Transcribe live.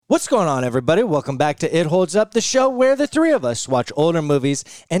What's going on, everybody? Welcome back to It Holds Up, the show where the three of us watch older movies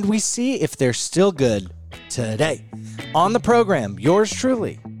and we see if they're still good today. On the program, yours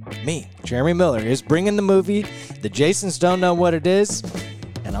truly, me, Jeremy Miller, is bringing the movie. The Jasons don't know what it is,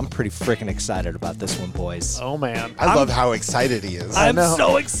 and I'm pretty freaking excited about this one, boys. Oh, man. I love how excited he is. I'm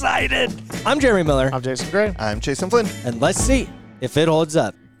so excited. I'm Jeremy Miller. I'm Jason Gray. I'm Jason Flynn. And let's see if it holds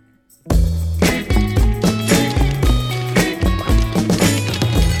up.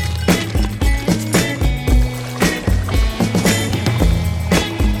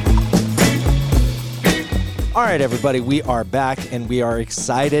 All right, everybody, we are back, and we are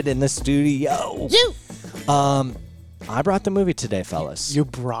excited in the studio. I brought the movie today, fellas. You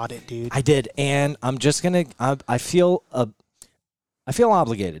brought it, dude. I did, and I'm just gonna. I feel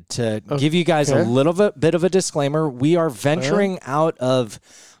obligated to give you guys a little bit of a disclaimer. We are venturing out of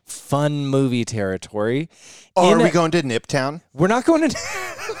fun movie territory. Oh, are we going to Niptown? We're not going to.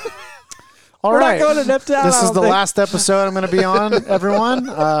 All We're right. not going to Niptown. This is the last episode I'm going to be on,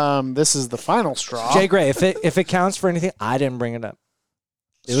 everyone. This is the final straw. Jay Gray, if it counts for anything, I didn't bring it up.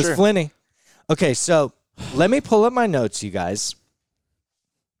 It was Flinny. Okay, so let me pull up my notes, you guys.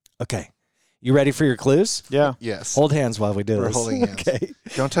 Okay. You ready for your clues? Yeah. Yes. Hold hands while we do this. We're holding hands. Okay.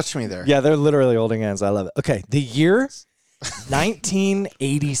 Don't touch me there. Yeah, they're literally holding hands. I love it. Okay. The year,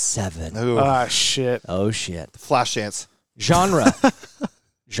 1987. Ooh. Ah, shit. Oh, shit. Flashdance. Genre.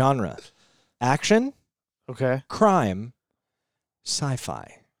 Action, Okay. crime,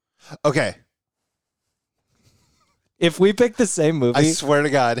 sci-fi. Okay. If we pick the same movie. I swear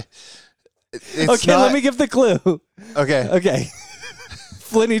to God. Let me give the clue. Okay. Okay.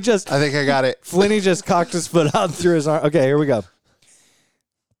 Flinny just... I think I got it. Flinny just cocked his foot out and threw his arm. Okay, here we go.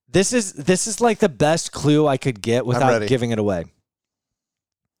 This is like the best clue I could get without giving it away.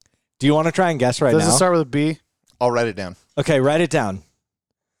 Do you want to try and guess right now? Does it start with a B? I'll write it down. Okay, write it down.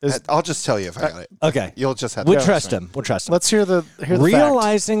 I'll just tell you if I got it. Okay. You'll just have to We'll trust him. Let's hear the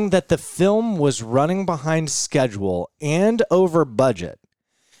Realizing that the film was running behind schedule and over budget,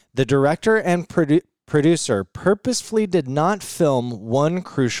 the director and producer purposefully did not film one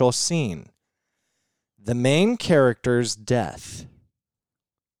crucial scene: the main character's death.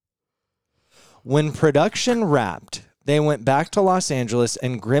 When production wrapped, they went back to Los Angeles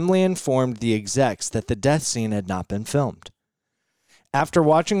and grimly informed the execs that the death scene had not been filmed. After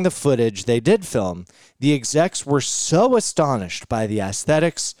watching the footage they did film, the execs were so astonished by the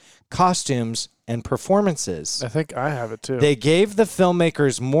aesthetics, costumes, and performances. I think I have it, too. They gave the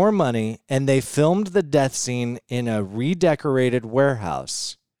filmmakers more money, and they filmed the death scene in a redecorated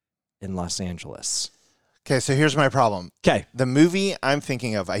warehouse in Los Angeles. Okay, so here's my problem. Okay. The movie I'm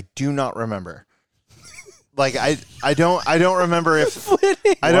thinking of, I do not remember. Like I don't remember if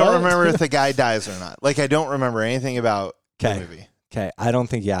remember if the guy dies or not. Like I don't remember anything about the movie. Okay, I don't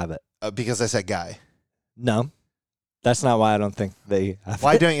think you have it. Because I said guy. No, that's not why I don't think they have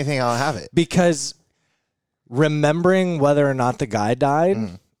Why it. don't you think I'll have it? Because remembering whether or not the guy died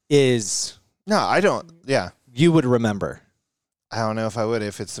is... No, I don't. Yeah. You would remember. I don't know if I would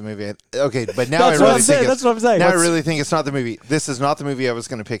if it's the movie. Okay, but now That's what I'm saying. Now I really think it's not the movie. This is not the movie I was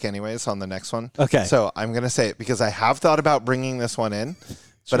going to pick anyways on the next one. Okay. So I'm going to say it because I have thought about bringing this one in,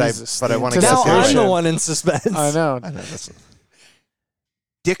 but I want to Now get I'm the one in suspense. I know.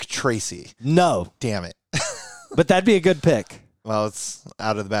 Dick Tracy. No. Damn it. But that'd be a good pick. Well, it's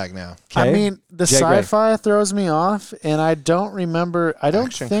out of the bag now. Okay. I mean, the sci-fi throws me off, and I don't remember. I don't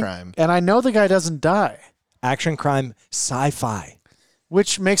Action think. crime. And I know the guy doesn't die, Action, crime, sci-fi.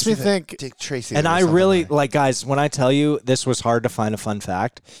 which makes me think. Dick Tracy. And I really, guys, when I tell you this was hard to find a fun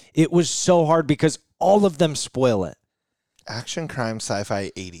fact, it was so hard because all of them spoil it. Action, crime, sci-fi,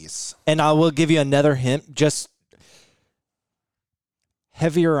 80s. And I will give you another hint, just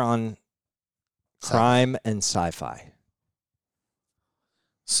heavier on crime and sci-fi.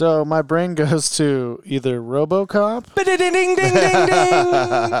 So my brain goes to either Robocop. Ding, ding, ding, ding, ding.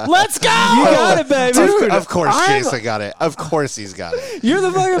 Let's go! You got it, baby. Dude, of course Jason got it. Of course he's got it. You're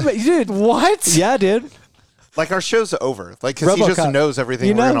the fucking dude. What? Yeah, dude. Like our show's over. Like, because he just knows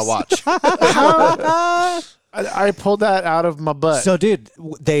everything we're going to watch. I pulled that out of my butt. So, dude,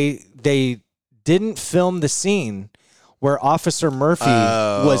 they didn't film the scene where Officer Murphy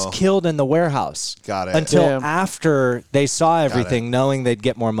was killed in the warehouse. Got it. Until after they saw everything, knowing they'd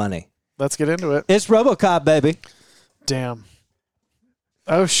get more money. Let's get into it. It's Robocop, baby. Damn.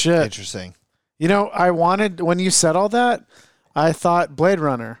 Oh, shit. Interesting. You know, when you said all that, I thought Blade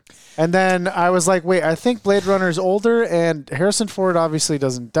Runner. And then I was like, wait, I think Blade Runner's older, and Harrison Ford obviously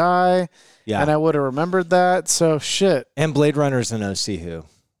doesn't die. Yeah. And I would have remembered that. So, shit. And Blade Runner's an OC who.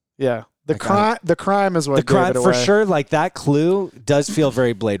 Yeah. The crime is what The crime gave it for away. sure. Like that clue does feel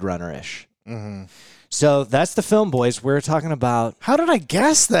very Blade Runner-ish. Mm-hmm. So that's the film, boys. We're talking about. How did I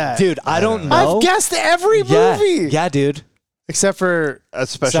guess that? Dude, I don't know. I've guessed every movie. Yeah, dude. Except for A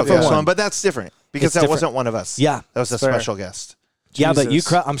special Except for guest one. one, but that's different because It's that different. wasn't one of us. Yeah. That was a Fair. special guest. Yeah, but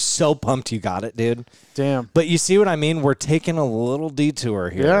Jesus. I'm so pumped you got it, dude. damn. But you see what I mean? We're taking a little detour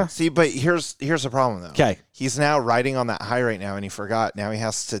here. Yeah. See, but here's the problem though. Okay. He's now riding on that high right now, and he forgot. Now he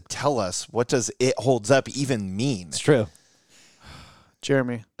has to tell us what does "it holds up" even mean. It's true.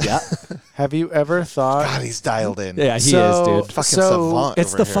 Jeremy, Yeah. have you ever thought God, he's dialed in. Yeah, he So- is, dude. Fucking So, savant.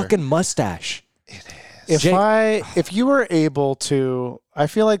 It's over the here. fucking mustache. if Jake- if you were able to, I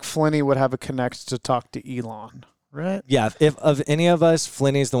feel like Flinny would have a connect to talk to Elon, right? Yeah, if of any of us,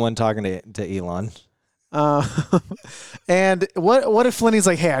 Flinny's the one talking to Elon. And what if Flinny's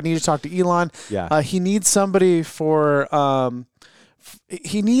like, hey, I need to talk to Elon. Yeah. He needs somebody for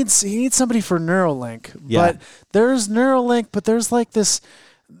he needs somebody for Neuralink. Yeah. But there's Neuralink, but there's like this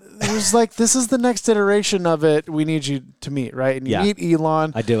this is the next iteration of it we need you to meet, right? And you Yeah. meet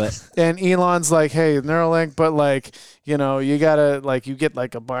Elon. I do it. And Elon's like, hey, Neuralink, but like, you know, you gotta like you get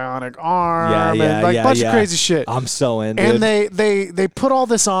like a bionic arm and like a bunch of crazy shit. I'm so in, And dude. they put all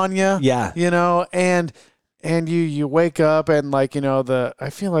this on you. Yeah. You know, and you wake up and like, you know,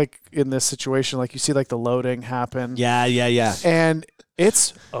 I feel like in this situation, like you see like the loading happen. Yeah. And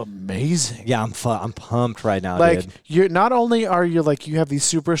it's amazing. Yeah, I'm pumped right now, Like dude. you're not only are you like you have these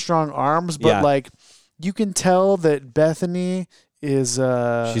super strong arms, but Yeah. like you can tell that Bethany is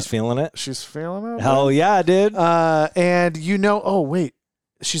She's feeling it. she's feeling it. Hell yeah, dude. And you know, oh wait,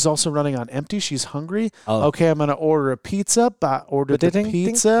 she's also running on empty. She's hungry. Oh. Okay, I'm gonna order a pizza. Ordered the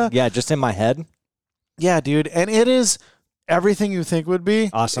pizza. Yeah, just in my head. Yeah, dude, and it is everything you think would be.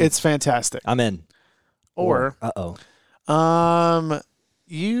 Awesome. It's fantastic. I'm in. Or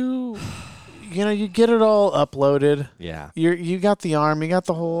you know, you get it all uploaded. Yeah. You got the arm, you got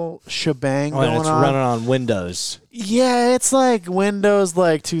the whole shebang Oh, and going it's on. running on Windows. Yeah, it's like Windows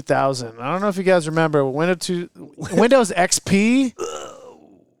like 2000. I don't know if you guys remember Windows XP.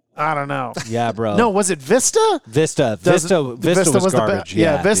 I don't know. Yeah, bro. No, was it Vista? Vista was the garbage.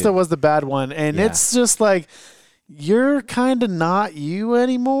 bad. Vista dude. was the bad one, and Yeah. it's just like you're kind of not you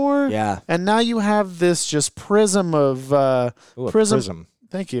anymore. Yeah. And now you have this just prism of Ooh, a prism.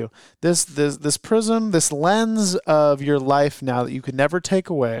 Thank you. This prism, this lens of your life now that you can never take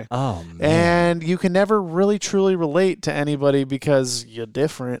away. Oh man. And you can never really truly relate to anybody because you're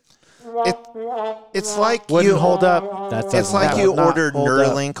different. It's like Wouldn't you hold up. That's It's like you would not ordered hold up.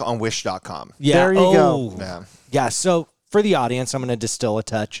 Neuralink on Wish.com. Yeah. There you go. Yeah. Yeah. So for the audience, I'm going to distill a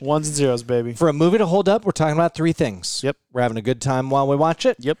touch. Ones and zeros, baby. For a movie to hold up, we're talking about three things. Yep. We're having a good time while we watch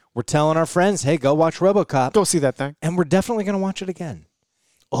it. Yep. We're telling our friends, hey, go watch Robocop. Go see that thing. And we're definitely going to watch it again.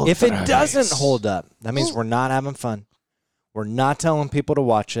 If it doesn't hold up, that means we're not having fun. We're not telling people to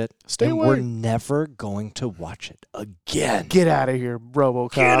watch it. Stay and away. We're never going to watch it again. Get out of here,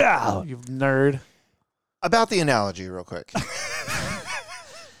 Robocop. Get out. You nerd. About the analogy, real quick.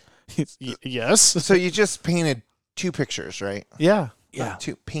 Yes. So you just painted two pictures, right? Yeah. Yeah.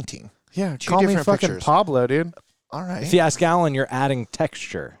 Two painting. Yeah. Two Call me different fucking pictures. Pablo, dude. All right. If you ask Alan, you're adding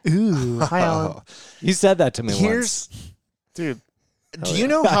texture. Ooh. Hi, Alan. Oh. You said that to me Here's. once. Dude. Do you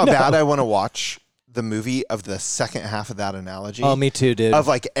know how bad I want to watch the movie of the second half of that analogy? Oh, me too, dude. Of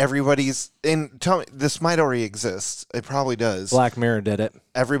like everybody's, and tell me, this might already exist. It probably does. Black Mirror did it.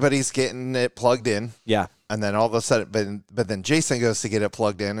 Everybody's getting it plugged in, Yeah. and then all of a sudden, but then Jason goes to get it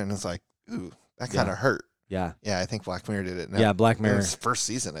plugged in, and it's like, ooh, that kind of hurt. Yeah. Yeah, I think Black Mirror did it. Yeah, Black It Mirror. was first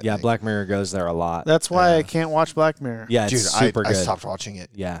season. I Yeah, think. Black Mirror goes there a lot. That's why Yeah. I can't watch Black Mirror. Yeah, it's Dude, super I good. stopped watching it.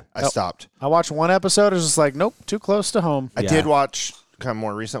 Yeah. I stopped. I watched one episode. It was just like, nope, too close to home. I Yeah. did watch kind of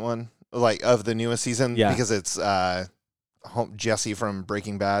more recent one, like of the newest season, Yeah. because it's Jesse from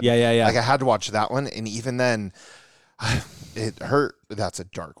Breaking Bad. Yeah. Like I had to watch that one, and even then, it hurt. That's a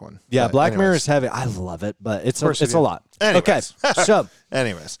dark one. Yeah, But Black Mirror anyways. is heavy. I love it, but it's course you a do. lot. Anyways. Okay, so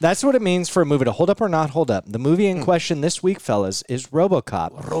Anyways, that's what it means for a movie to hold up or not hold up. The movie in question this week, fellas, is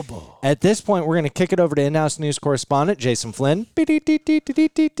RoboCop. At this point, we're going to kick it over to in-house news correspondent Jason Flynn.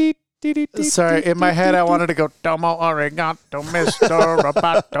 Sorry, in my head, I wanted to go, Domo Arigato, Mr.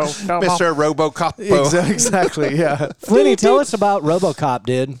 Roboto, Domo. Mr. Robocop. Exactly, yeah. Flinny, tell us about RoboCop,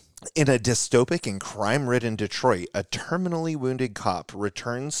 dude. In a dystopic and crime-ridden Detroit, a terminally wounded cop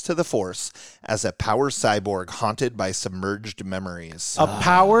returns to the force as a power cyborg haunted by submerged memories. A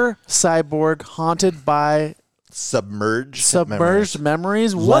power cyborg haunted by Submerged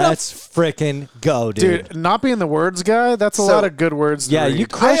memories? What Let's frickin' go, dude. Dude, not being the words guy, that's a So- lot of good words to Yeah, read. you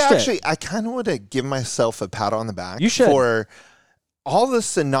crushed it. I kind of want to give myself a pat on the back You should. for all the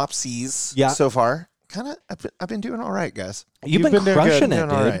synopses Yeah. so far, kind of, I've been doing all right, guys. You've been doing crushing good. it, dude.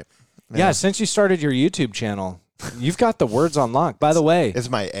 Doing all right. Yeah, since you started your YouTube channel, you've got the words on lock. By the way, It's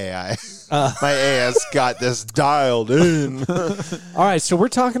my AI. My AI's got this dialed in. all right, so we're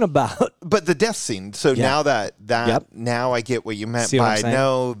talking about But the death scene. So Yeah. now that Yep. now I get what you meant See what I'm by saying?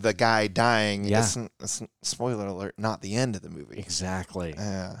 no, the guy dying. Yeah. It's spoiler alert, not the end of the movie. exactly.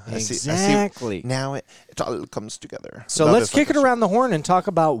 I see. Exactly. Now it all comes together. So Love let's is kick like it a- around the horn and talk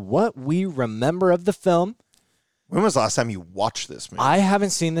about what we remember of the film. When was the last time you watched this movie? I haven't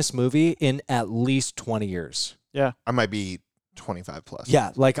seen this movie in at least 20 years. Yeah. I might be 25 plus.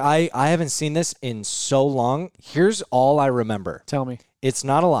 Yeah, like I haven't seen this in so long. Here's all I remember. Tell me. It's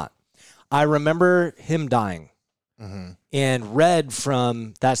not a lot. I remember him dying. Mm-hmm. And Red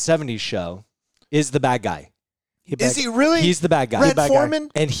from that 70s show is the bad guy. Is he really? He's the bad guy. Red bad guy.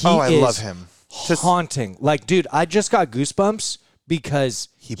 Foreman? And he I is love him. Just- haunting. Like, dude, I just got goosebumps because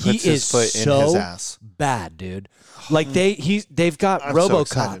He puts his is foot in so his ass. bad, dude. Like they've got I'm so Robocop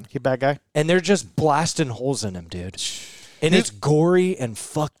excited. He bad guy? and they're just blasting holes in him, dude. And it's gory and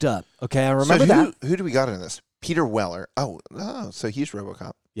fucked up. Okay, I remember that. Who do we got in this? Peter Weller. Oh, so he's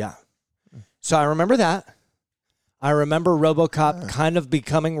RoboCop. Yeah. So I remember that. I remember RoboCop kind of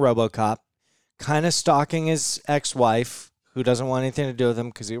becoming RoboCop, kind of stalking his ex-wife, who doesn't want anything to do with him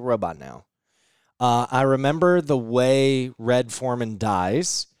because he's a robot now. I remember the way Red Foreman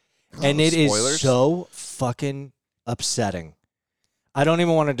dies, and it is spoilers? so fucking upsetting. I don't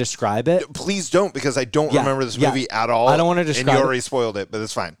even want to describe it, Please don't, because I don't Yeah, remember this yeah. movie at all. I don't want to And describe you it. already spoiled it, but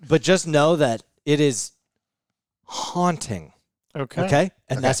it's fine. but just know that it is haunting. Okay. Okay?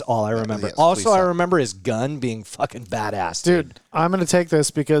 And Okay. that's all I remember. yes, Also, please I stop. remember his gun being fucking badass. Dude, I'm going to take this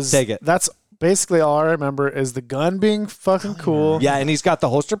because Take it. that's basically all I remember is the gun being fucking cool. Yeah, and he's got the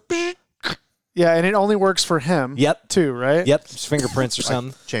holster. Yeah, and it only works for him. Yep. Too, right? Yep. His fingerprints or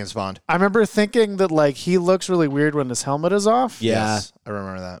something. James Bond. I remember thinking that like he looks really weird when his helmet is off. Yeah. Yes, I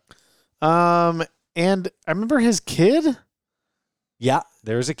remember that. And I remember his kid, Yeah.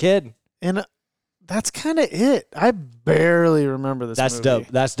 There's a kid. and that's kind of it. I barely remember this. That's movie. dope.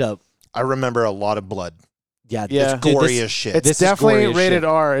 That's dope. I remember a lot of blood. Yeah. Yeah. dude, Gory this- as shit. It's This is definitely gory as rated shit.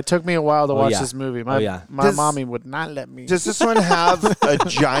 R. It took me a while to watch yeah. this movie. Oh, yeah. My Does- mommy would not let me. Does this one have a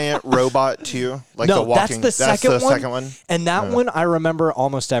giant robot too? Like No, the walking. that's the second one. second one. And that one, I remember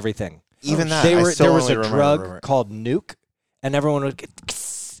almost everything. Even that. They I were still there was only a remember- drug called Nuke, and everyone would get,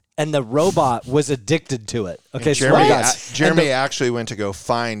 and the robot was addicted to it. Okay, so Jeremy, what I got? Jeremy And the- actually went to go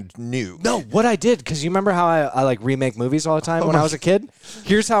find Nuke. No, what I did, because you remember how I like remake movies all the time when I was a kid?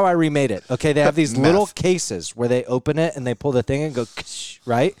 Here's how I remade it. Okay, they have these little Meth. cases where they open it and they pull the thing and go,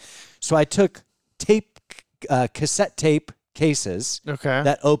 right? So I took tape, cassette tape cases Okay.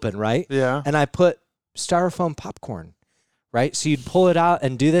 that open, right? Yeah. And I put styrofoam popcorn, right? So you'd pull it out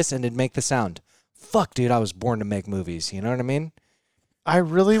and do this and it'd make the sound. Fuck, dude, I was born to make movies. You know what I mean? I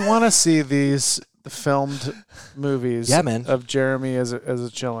really want to see these filmed movies. Yeah, man. Of Jeremy as a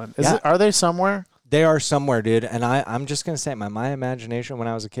chillin'. Yeah. Are they somewhere? They are somewhere, dude. And I'm just going to say, my imagination when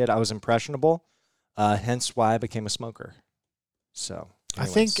I was a kid, I was impressionable, hence why I became a smoker. So, I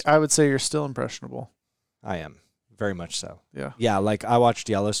think I would say you're still impressionable. I am. Very much so. Yeah. Yeah, like I watched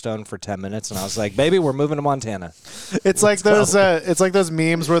Yellowstone for 10 minutes and I was like, baby, we're moving to Montana. It's like those. It's like those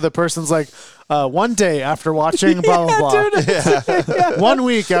memes where the person's like, one day after watching blah blah blah. 1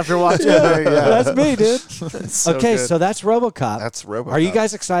 week after watching. Yeah. That's me, dude. So okay, good. so that's RoboCop. That's RoboCop. Are you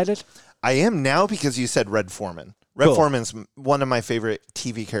guys excited? I am now because you said Red Foreman. Red Cool. Foreman's one of my favorite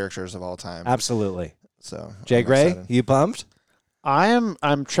TV characters of all time. Absolutely. So Jay I'm Gray, excited. you pumped? I'm we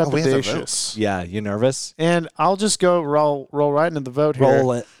have to trepidatious. Yeah, you nervous? And I'll just go roll right into the vote here.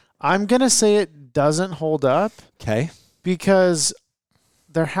 Roll it. I'm gonna say it doesn't hold up Okay. because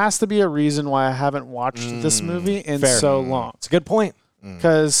there has to be a reason why I haven't watched this movie in fair. so long. It's a good point.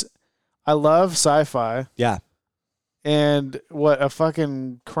 Because I love sci-fi Yeah. and what a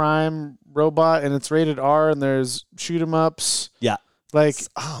fucking crime robot, and it's rated R, and there's shoot 'em ups. Yeah. Like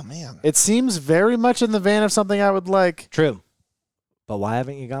Oh man. it seems very much in the vein of something I would like. True. But why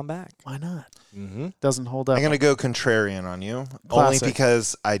haven't you gone back? Why not? Mm-hmm. Doesn't hold up. I'm gonna go contrarian on you, Classic. only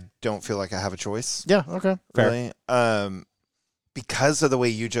because I don't feel like I have a choice. Yeah. Okay. Fair. Really, because of the way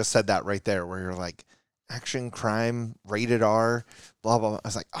you just said that right there, where you're like action, crime, rated R, blah blah. Blah. I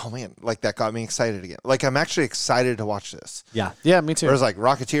was like, oh man, like that got me excited again. Like I'm actually excited to watch this. Yeah. Yeah. Me too. Whereas like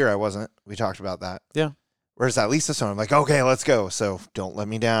Rocketeer, I wasn't. We talked about that. Yeah. Whereas at least this one, I'm like, okay, let's go. So don't let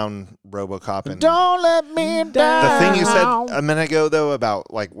me down, RoboCop. And Don't let me down. the thing you said a minute ago, though,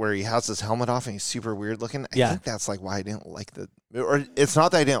 about like where he has his helmet off and he's super weird looking, I Yeah. think that's like why I didn't like or it's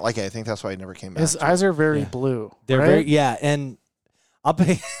not that I didn't like it. I think that's why I never came back. His to it. eyes are very Yeah. blue. They're right? very, yeah. And I'll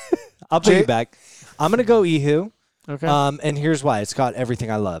pay. I'll pay you back. I'm gonna go Ehu. Okay. And here's why. It's got everything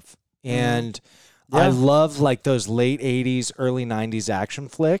I love. And Yeah. I love like those late 80s, early 90s action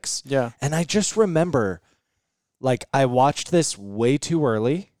flicks. Yeah. And I just remember like I watched this way too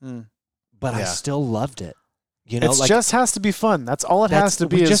early, but I still loved it. You know, it like just has to be fun. That's all it has to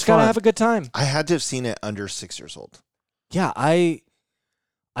be. We is just fun. gotta have a good time. I had to have seen it under 6 years old. Yeah, I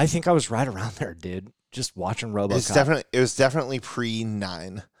think I was right around there, dude. Just watching RoboCop. It was definitely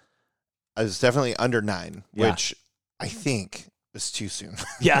pre-9. I was definitely under 9, which I think is too soon.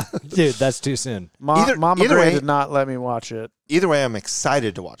 Yeah, dude, that's too soon. Mama either Gray way- did not let me watch it. Either way, I'm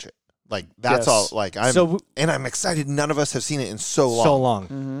excited to watch it. Like that's Yes. all. Like I'm excited. None of us have seen it in so long. So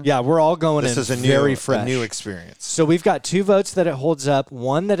long. Yeah, we're all going This in is a very fresh. a new experience. So we've got 2 votes that it holds up,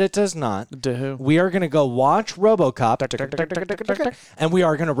 1 that it does not. To who? We are going to go watch RoboCop, and we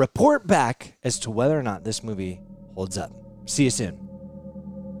are going to report back as to whether or not this movie holds up. See you soon.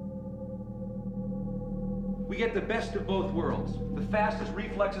 We get the best of both worlds. The fastest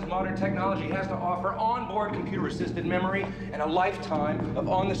reflexes modern technology has to offer, onboard computer-assisted memory, and a lifetime of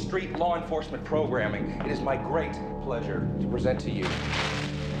on-the-street law enforcement programming. It is my great pleasure to present to you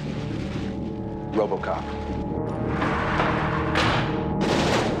Robocop.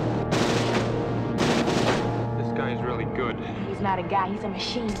 This guy is really good. He's not a guy, he's a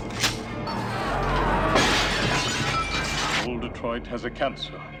machine. Old Detroit has a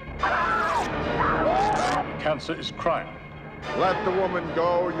cancer. Cancer is crime. Let the woman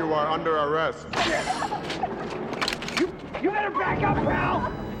go. You are under arrest. You better back up,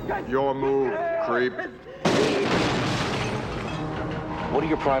 pal! Your move, creep. What are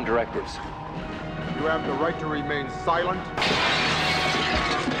your prime directives? You have the right to remain silent.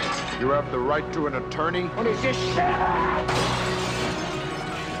 You have the right to an attorney. What is this shit?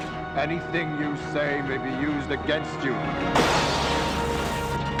 Anything you say may be used against you.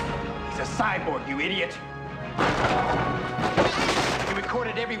 He's a cyborg, you idiot! He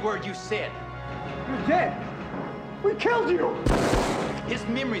recorded every word you said. You're dead! We killed you! His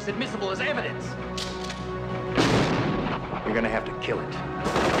memory's admissible as evidence. You're gonna have to kill it.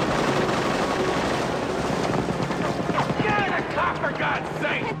 Get in the car, for God's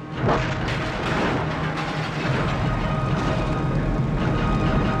sake!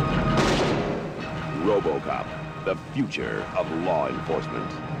 Robocop, the future of law enforcement.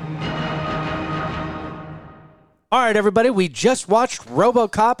 All right, everybody, we just watched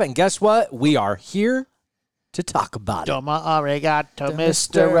RoboCop, and guess what? We are here to talk about it. Domo arigato,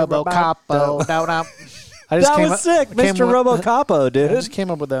 Mr. Robocapo. I That was sick, Mr. Robocapo, I dude. just came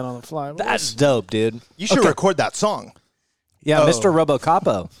up with that on the fly. That's dope, dude. You should record that song. Yeah, Mr.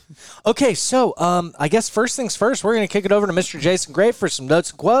 Robocapo. Okay, so I guess first things first, we're going to kick it over to Mr. Jason Gray for some notes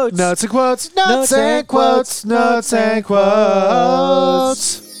and quotes. Notes and quotes. Notes and quotes. Notes and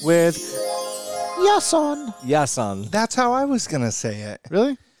quotes. With Yason. Yason. That's how I was gonna say it.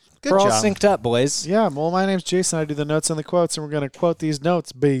 Really? Good We're all job. synced up, boys. Yeah, well, my name's Jason. I do the notes and the quotes, and we're going to quote these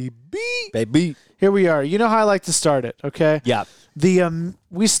notes, baby. Baby. Here we are. You know how I like to start it, okay? Yeah.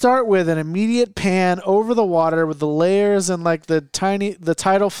 We start with an immediate pan over the water with the layers and like the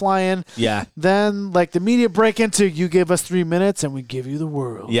title flying. Yeah. Then like the immediate break into you give us 3 minutes and we give you the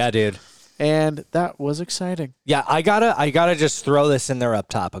world. Yeah, dude. And that was exciting. Yeah, I gotta just throw this in there up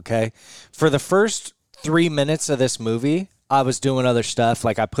top, okay? For the first 3 minutes of this movie, I was doing other stuff.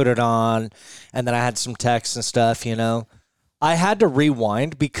 Like I put it on and then I had some text and stuff, you know. I had to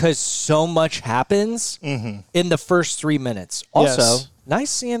rewind because so much happens in the first 3 minutes. Also, Yes. nice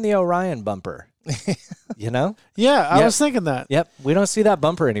seeing the Orion bumper. You know? Yeah, I Yep. was thinking that. Yep. We don't see that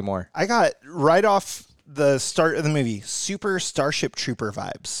bumper anymore. I got right off the start of the movie super Starship Trooper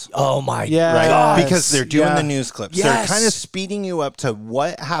vibes. Oh my Yeah. Right, God. because they're doing Yeah. the news clips. Yes. They're kind of speeding you up to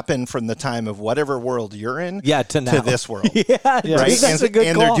what happened from the time of whatever world you're in, Yeah, to now. this world, Yeah, dude, right? that's a good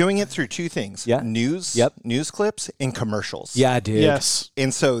and call. they're doing it through 2 things: Yeah. news, Yep. news clips, and commercials. Yeah, dude. Yes.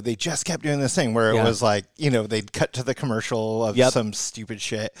 And so they just kept doing this thing where it Yeah. was like, you know, they'd cut to the commercial of Yep. some stupid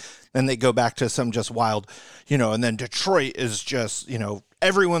shit. Then they go back to some just wild, you know, and then Detroit is just, you know,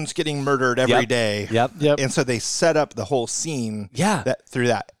 everyone's getting murdered every Yep. day. Yep. Yep. And so they set up the whole scene Yeah. through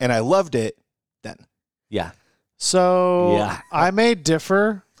that. And I loved it then. Yeah. So Yeah. I may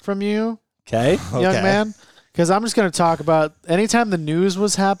differ from you, Okay. young Okay. man, because I'm just going to talk about anytime the news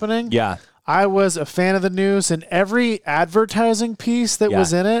was happening. Yeah. I was a fan of the news, and every advertising piece that Yeah.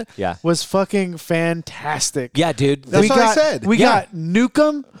 was in it Yeah. was fucking fantastic. Yeah, dude. That's what I said. We Yeah. got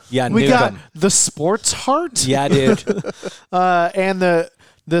Nukem. Yeah, we got Nukem. the Sports Heart. Yeah, dude. And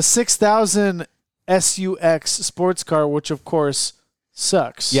the 6000 SUX sports car, which of course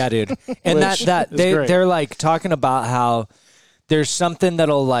sucks. Yeah, dude. And Which that is they great. they're like talking about how there's something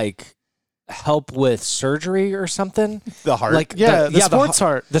that'll like help with surgery or something. The heart. Like the sports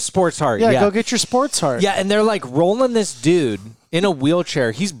heart. The sports heart. Yeah, go get your sports heart. Yeah, and they're like rolling this dude in a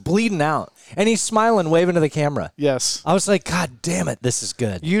wheelchair. He's bleeding out, and he's smiling, waving to the camera. Yes. I was like, God damn it, this is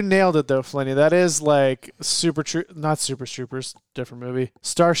good. You nailed it, though, Flinny. That is like not Super Troopers, different movie.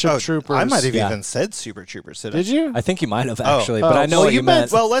 Starship Troopers. I might have even said Super Troopers. Did you? I think you might have actually, but I know well, what you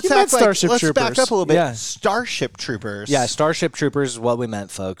meant. Well, let's You meant Starship let's Troopers. back up a little bit. Yeah. Starship Troopers. Yeah, Starship Troopers is what we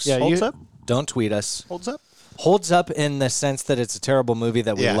meant, folks. Yeah, Holds up. Don't tweet us. Holds up. Holds up in the sense that it's a terrible movie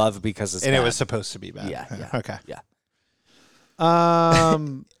that we Yeah. love because it's And bad. it was supposed to be bad. Yeah. Okay. Yeah.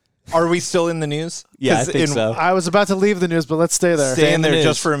 Are we still in the news? Yeah, I 'Cause think in- so. I was about to leave the news, but let's stay there. Stay Stay in in the there news.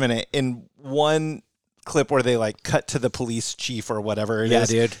 just for a minute. In one clip where they like cut to the police chief or whatever it is,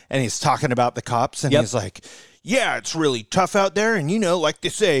 dude. and he's talking about the cops, and Yep. he's like, "Yeah, it's really tough out there, and like they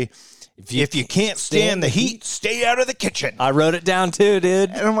say, if you can't stand the heat, stay out of the kitchen." I wrote it down too,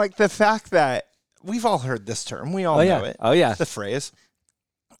 dude. And I'm like, the fact that we've all heard this term, we all Oh, yeah. know it. Oh, yeah. The phrase.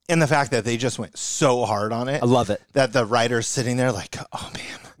 And the fact that they just went so hard on it. I love it. That the writer's sitting there like, oh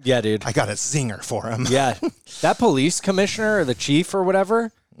man, Yeah, dude. I got a zinger for him. Yeah. That police commissioner or the chief or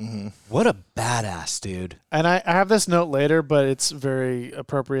whatever, what a badass, dude. And I have this note later, but it's very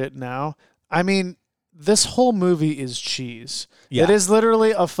appropriate now. I mean, this whole movie is cheese. Yeah. It is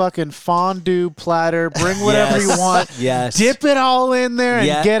literally a fucking fondue platter. Bring whatever Yes. you want. Yes. Dip it all in there and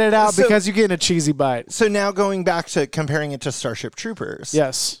Yeah. get it out So- because you're getting a cheesy bite. So now going back to comparing it to Starship Troopers.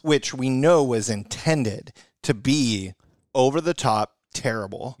 Yes. Which we know was intended to be over the top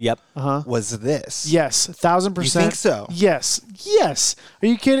terrible. Yep. Was this. Yes, 1,000%. You think so? Yes. Yes. Are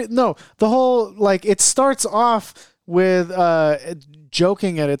you kidding? No. The whole, like, it starts off with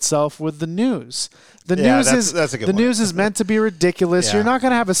joking at itself with the news. The Yeah, news that's- is that's a good the point. news is meant to be ridiculous. Yeah. You're not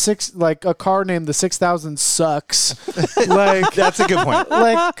gonna have a car named the 6000 sucks. like That's a good point.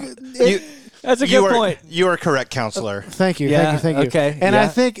 That's a You good are- point. You are correct, counselor. Thank you, Yeah, thank you. okay, And yeah. I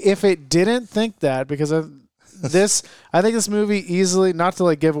think if it didn't think that, because of this, I think this movie easily, not to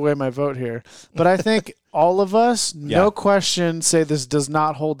like give away my vote here, but I think all of us, no question, say this does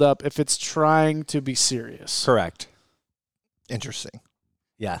not hold up if it's trying to be serious. Correct. Interesting.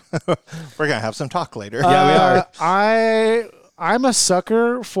 Yeah. We're going to have some talk later. Yeah, we are. I'm a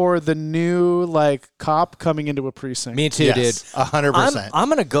sucker for the new like cop coming into a precinct. Me too, Yes, dude. 100%. I'm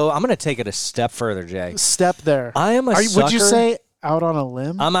gonna take it a step further, Jay. Step there. I am a Would you sucker. say out on a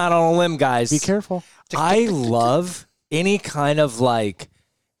limb? I'm out on a limb, guys. Be careful. I love any kind of like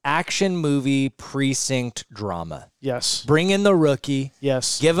action movie precinct drama. Yes. Bring in the rookie.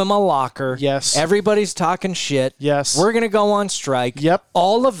 Yes. Give him a locker. Yes. Everybody's talking shit. Yes. We're going to go on strike. Yep.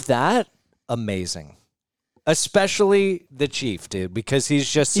 All of that, amazing. Especially the chief, dude, because he's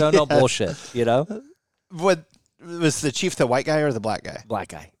just so no bullshit, you know? What was the chief, the white guy or the black guy? Black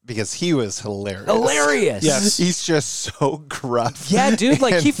guy. Because he was hilarious. Hilarious. Yes. He's just so gruff. Yeah, dude,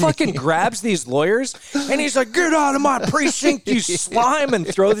 like he And fucking grabs these lawyers and he's like, get out of my precinct, you slime, and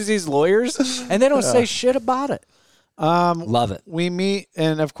throws these lawyers and they don't say shit about it. Love it. We meet,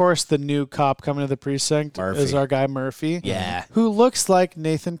 and of course, the new cop coming to the precinct Murphy. is our guy Murphy. Yeah. Who looks like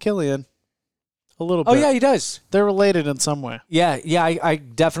Nathan Killian. A little bit. Oh, yeah, he does. They're related in some way. Yeah, I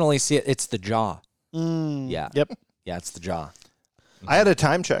definitely see it. It's the jaw. Yeah. Yep. Yeah, it's the jaw. I had a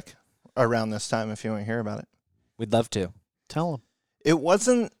time check around this time if you want to hear about it. We'd love to. Tell him. It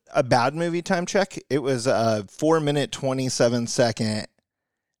wasn't a bad movie time check. It was a 4-minute, 27-second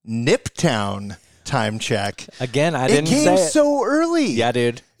Niptown time check. Again, I It didn't came say it. so early. Yeah,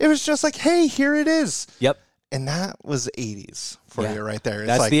 dude. It was just like, hey, here it is. Yep. And that was 80s for Yeah. you right there. It's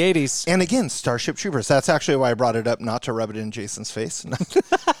That's like, the 80s. And again, Starship Troopers. That's actually why I brought it up, not to rub it in Jason's face.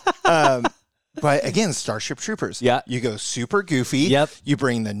 But again, Starship Troopers. Yeah. You go super goofy. Yep. You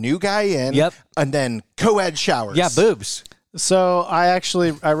bring the new guy in. Yep. And then co-ed showers. Yeah, boobs. So I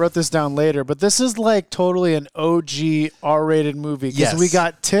wrote this down later, but this is like totally an OG R-rated movie because Yes. we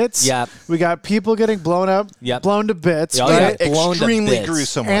got tits, Yep. we got people getting blown up, Yep. blown to bits, Oh, right? yeah. Blown to Extremely bits.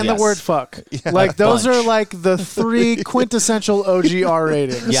 gruesome. And ones. the word fuck. Like those bunch. are like the 3 quintessential OG R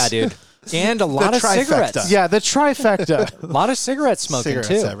ratings. Yeah, dude. And a lot of trifecta. cigarettes. Yeah, the trifecta. A lot of cigarette smoking, Cigarettes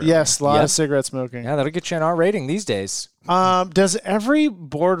too. everywhere. Yes, a lot Yep. of cigarette smoking. Yeah, that'll get you an R rating these days. Does every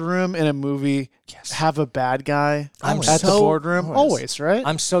boardroom in a movie have a bad guy I'm at the so- boardroom? Always, right?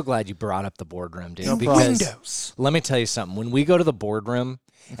 I'm so glad you brought up the boardroom, dude. No because problem. Windows. let me tell you something. When we go to the boardroom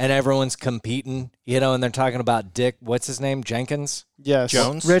and everyone's competing, you know, and they're talking about Dick, what's his name? Jenkins? Yes.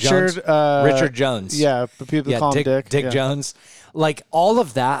 Jones? Richard. Richard Jones. Yeah, but people call him Dick. Dick Yeah. Jones. Like all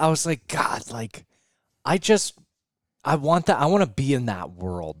of that, I was like, God, like I want that. I want to be in that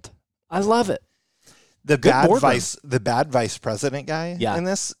world. I love it. The Good bad vice president guy Yeah. in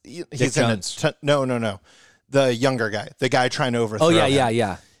this. Dick He's in Jones. no. The younger guy, the guy trying to overthrow. Oh yeah, him.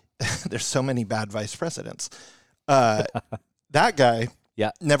 yeah. There's so many bad vice presidents. That guy.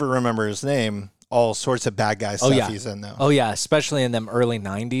 Yeah. Never remember his name. All sorts of bad guy stuff he's in though. Oh yeah, especially in them early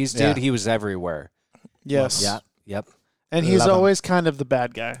 '90s, dude. Yeah. He was everywhere. Yes. Yeah. Yep. And he's Love him. always kind of the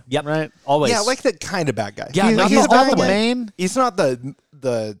bad guy. Yep. Right? Always. Yeah, like the kind of bad guy. Yeah, He's, not he's the not whole the way. main. He's not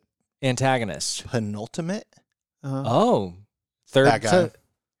the Antagonist. penultimate. Oh. That guy.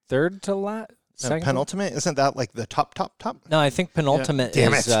 Third to last. No, Second. penultimate. Isn't that like the top? No, I think penultimate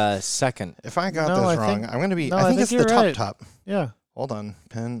Damn is second. If I got No, this I wrong, think- I'm going to be. no, I I think think it's you're the right. top. Yeah. Hold on.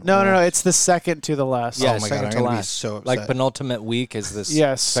 No. It's the second to the last. Yeah, Oh my God, second I'm to gonna be last. so upset. Like penultimate week is this.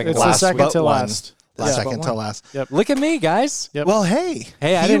 Yes. second It's to the last. second but to one. last. The Yeah. second to last. Look at me, guys. Yep. Well, hey,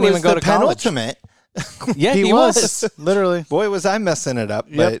 Hey, I he didn't was even go the to college. penultimate. Yeah, He was. Literally. Boy, was I messing it up.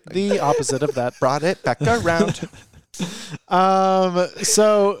 Yep. But The opposite of that. brought it back around.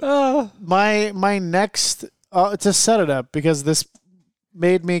 So my next to set it up, because this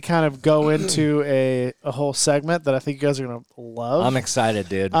made me kind of go into a whole segment that I think you guys are gonna love. I'm excited,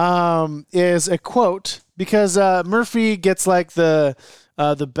 dude. Is a quote, because Murphy gets like the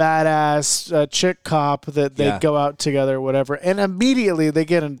badass chick cop that they Yeah. go out together or whatever, and immediately they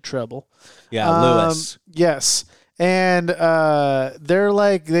get into trouble. Yeah, Lewis. Yes. And they're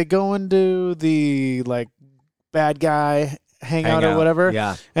like, they go into the like bad guy hangout or whatever.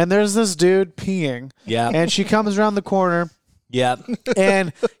 Yeah. And there's this dude peeing. Yeah. And she comes around the corner Yeah.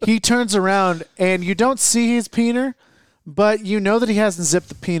 and he turns around and you don't see his peener, but you know that he hasn't zipped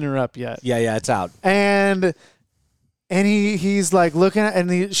the peener up yet. Yeah, it's out. And he's like looking at,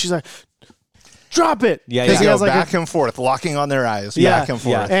 and she's like, drop it. Yeah, 'Cause yeah. he Go has like back and forth, locking on their eyes. Yeah, Back and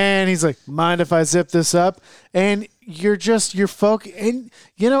forth. yeah. And he's like, mind if I zip this up? And you're focused. And,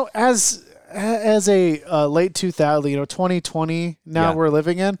 you know, as a late 2000, 2020 now Yeah. we're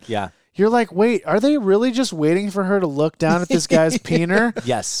living in, Yeah. you're like, wait, are they really just waiting for her to look down at this guy's peener?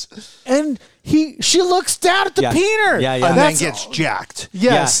 Yes. And she looks down at the Yeah. peener. Yeah, yeah. And then That's- gets jacked.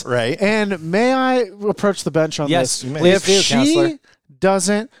 Yes. Yeah, right. And may I approach the bench on Yes, this? you may. If Please do, she counselor.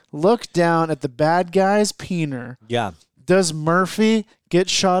 doesn't look down at the bad guy's peener, Yeah. does Murphy get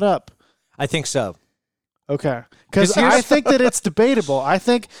shot up? I think so. Okay, because 'Cause here's- I think that it's debatable. I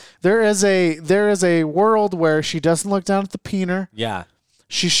think there is a world where she doesn't look down at the peener. Yeah.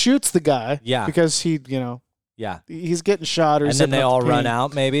 She shoots the guy. Yeah. Because Yeah. he's getting shot, or And then zipping they up all the run peen.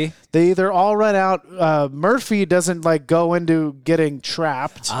 out, maybe. They either all run out. Murphy doesn't like go into getting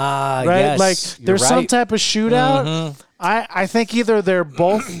trapped. Ah, Right, yes. like You're there's some right. type of shootout. Mhm. I think either they're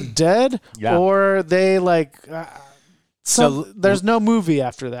both dead, Yeah. or they like. So- there's no movie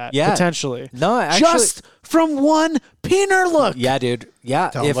after that. Yeah. Potentially. No, actually. Just from one peener look. Yeah, dude. Yeah.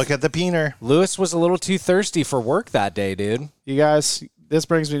 Don't if look at the peener. Lewis was a little too thirsty for work that day, dude. You guys, this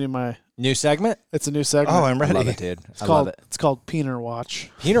brings me to my. New segment? It's a new segment. Oh, I'm I ready. love it, dude. It's I called. love it. It's called Peener Watch.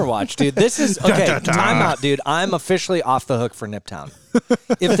 Peener Watch, dude. This is okay. Time out, dude. I'm officially off the hook for Niptown.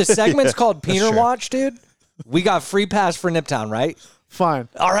 If the segment's called Peener sure. Watch, dude, we got free pass for Niptown, right? Fine.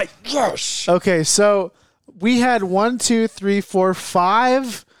 All right. Yes. Okay, so we had 1, 2, 3, 4,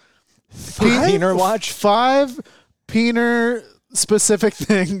 5 Peener Watch. 5 peener specific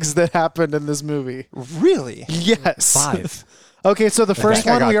things that happened in this movie. Really? Yes. 5. Okay, so the first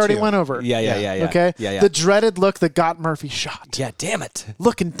think I one we got already 2. went over. Yeah. Okay. Yeah. The dreaded look that got Murphy shot. Yeah. Damn it.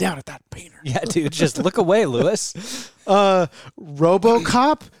 Looking down at that peener. Yeah, dude. Just look away, Lewis.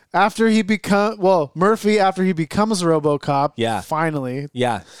 RoboCop after he Murphy after he becomes RoboCop. Yeah. Finally.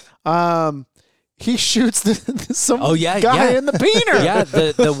 Yeah. He shoots some Oh, yeah, guy yeah. in the peener. Yeah.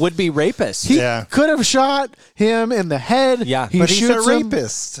 The would-be rapist. He Yeah. could have shot him in the head. Yeah. He But he's a shoots him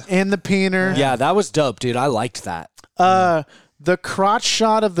rapist. in the peener. Yeah, that was dope, dude. I liked that. The crotch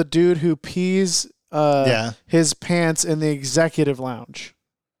shot of the dude who pees Yeah. his pants in the executive lounge.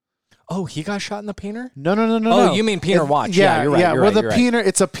 Oh, he got shot in the peener? No. Oh, you mean Peener Watch. Yeah, you're right, Yeah, you're where right, the you're right. peener,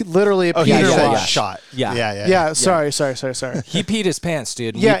 it's literally a Oh, peener he said watch. shot. Yeah. Yeah, sorry. He peed his pants,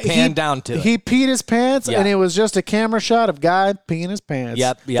 dude. Yeah, we panned down to it. He peed his pants, Yeah. and it was just a camera shot of guy peeing his pants.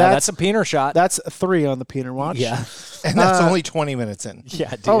 Yep. Yeah, that's a peener shot. That's 3 on the peener watch. Yeah. And that's only 20 minutes in. Yeah,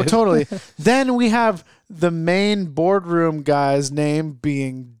 dude. Oh, totally. Then we have the main boardroom guy's name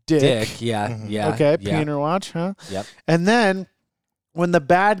being Dick. Yeah. Yeah. Okay, Yeah. peener watch, huh? Yep. And then when the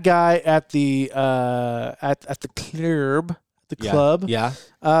bad guy at the club, Yeah.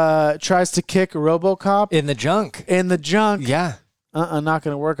 tries to kick RoboCop In the junk. in the junk, Yeah. not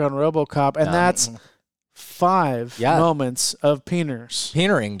going to work on RoboCop, and that's 5 Yeah. moments of peeners.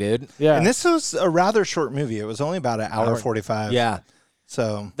 Peenering, dude. Yeah, And this was a rather short movie. It was only about an hour 45. Yeah.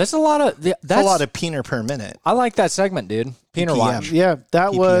 So that's a lot of that's a lot of peener per minute. I like that segment, dude. Peener watch. Yeah,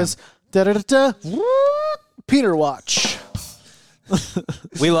 that was Peener watch.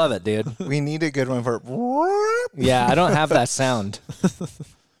 We love it, dude. We need a good one for. Yeah, I don't have that sound.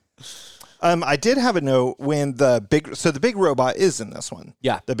 I did have a note when the big robot is in this one.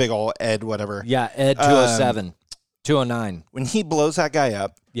 Yeah, the big old Ed whatever. Yeah, Ed 207, 209. When he blows that guy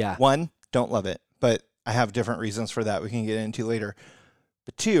up. Yeah. One, don't love it, but I have different reasons for that we can get into later.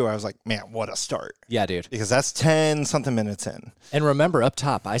 But two, I was like, man, what a start. Yeah, dude. Because that's 10-something minutes in. And remember, up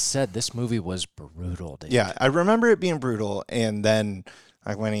top, I said this movie was brutal, dude. Yeah, I remember it being brutal. And then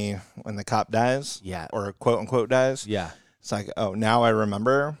like when the cop dies, or quote unquote dies, it's like, oh, now I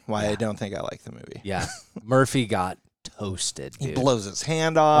remember why I don't think I like the movie. Yeah, Murphy got toasted, dude. He blows his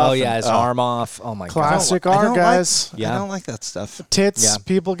hand off. Oh, yeah, his arm off. Oh, my God. Classic R, guys. I don't like that stuff. Tits,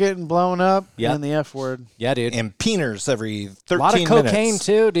 people getting blown up, and the F word. Yeah, dude. And peeners every 13 minutes. A lot of cocaine,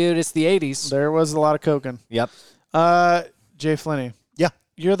 too, dude. It's the 80s. There was a lot of cocaine. Yep. Jay Flinney. Yeah.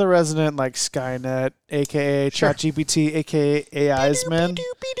 You're the resident, like, Skynet, a.k.a. ChatGPT, a.k.a. AI's man.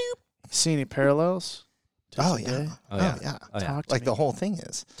 See any parallels? Oh, yeah. Talk to like me. the whole thing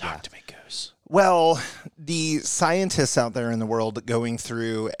is. Talk to me, Goose. Well, the scientists out there in the world going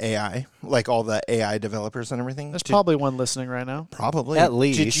through AI, like all the AI developers and everything. There's probably one listening right now. Probably. At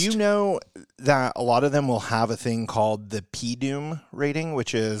least. Did you know that a lot of them will have a thing called the PDOOM rating,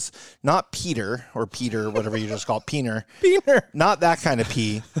 which is not Peter or Peter, whatever you just call it, Peener. Peener. Not that kind of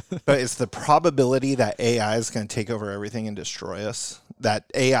P, but it's the probability that AI is going to take over everything and destroy us. That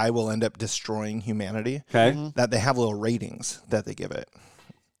AI will end up destroying humanity. Okay. That they have little ratings that they give it.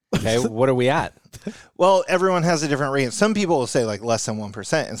 Okay, what are we at? Well, everyone has a different rating. Some people will say like less than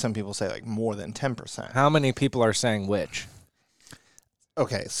 1%, and some people say like more than 10%. How many people are saying which?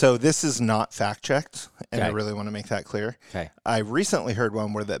 Okay, so this is not fact checked, and I Okay. really want to make that clear. Okay. I recently heard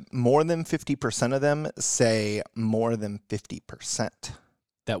one where that more than 50% of them say more than 50%.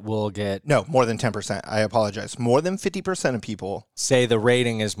 That will get... No, more than 10%. I apologize. More than 50% of people say the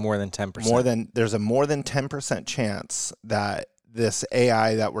rating is more than 10%. There's a more than 10% chance that this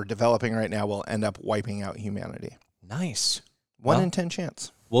AI that we're developing right now will end up wiping out humanity. Nice. 1 in 10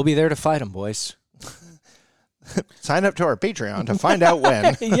 chance. We'll be there to fight them, boys. Sign up to our Patreon to find out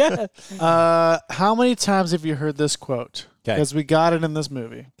when. Yeah. How many times have you heard this quote? Okay. Because we got it in this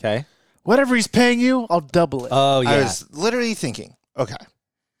movie. Okay. Whatever he's paying you, I'll double it. Oh, yeah. I was literally thinking, okay,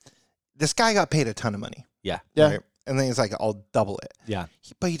 this guy got paid a ton of money. Yeah. Yeah. Right? And then he's like, I'll double it. Yeah.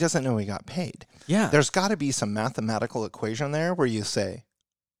 But he doesn't know he got paid. Yeah. There's got to be some mathematical equation there where you say,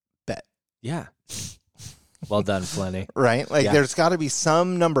 bet. Yeah. Well done, Flinny. Right? Like Yeah. there's got to be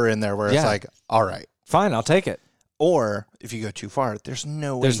some number in there where it's Yeah. like, all right. Fine, I'll take it. Or if you go too far, there's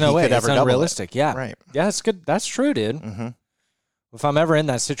no way There's no he way. could It's ever double unrealistic. it. Yeah. Right. Yeah, that's good. That's true, dude. Mm-hmm. If I'm ever in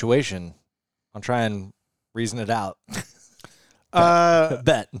that situation, I'll try and reason it out.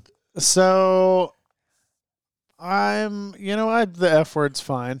 Bet. So the F word's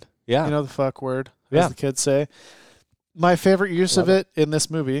fine. Yeah. You know, the fuck word, Yeah. as the kids say. My favorite use of it in this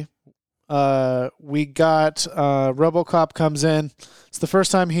movie, we got Robocop comes in. It's the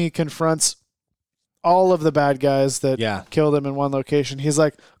first time he confronts all of the bad guys that killed him in one location. He's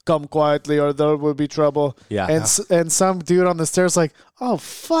like, come quietly or there will be trouble. Yeah. And some dude on the stairs like, oh,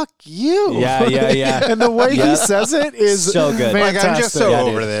 fuck you. Yeah, yeah, yeah. And the way he says it is so good. fantastic. Like, I'm just so Yeah,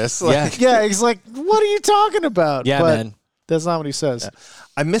 over dude. this. Yeah. Like, Yeah, he's like, what are you talking about? Yeah, But man. that's not what he says.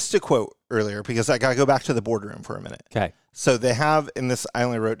 I missed a quote earlier because I got to go back to the boardroom for a minute. Okay. So they have in this, I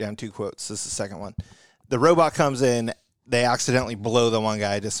only wrote down 2 quotes. This is the second one. The robot comes in. They accidentally blow the one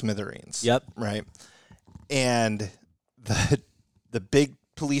guy to smithereens. Yep. Right. And the big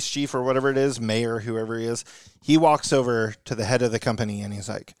police chief or whatever it is, mayor, whoever he is, he walks over to the head of the company and he's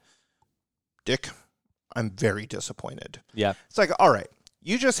like, Dick, I'm very disappointed. Yeah. It's like, all right,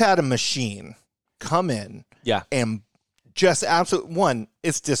 you just had a machine come in Yeah. and just absolute one,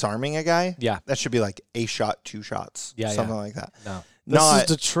 it's disarming a guy. Yeah. That should be like a shot, 2 shots. Yeah, Something yeah. like that. No. This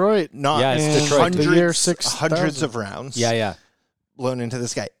is Detroit. Not Yeah, it's in Detroit. the year 6000. hundreds of rounds. Yeah, yeah. Blown into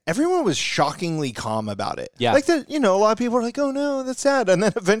this guy. Everyone was shockingly calm about it. Yeah. Like that, a lot of people are like, oh no, that's sad. And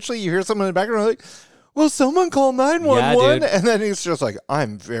then eventually you hear someone in the background like, well, someone call 911. Yeah, and then he's just like,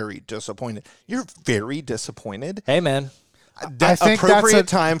 I'm very disappointed. You're very disappointed. Hey, man. I think Appropriate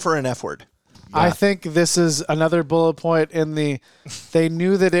that's time for an F word. I think this is another bullet point in they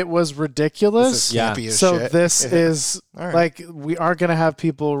knew that it was ridiculous. This is Yeah. snappy as So shit. this is All right. like, we aren't going to have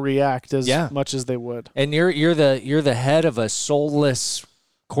people react as Yeah. much as they would. And you're the head of a soulless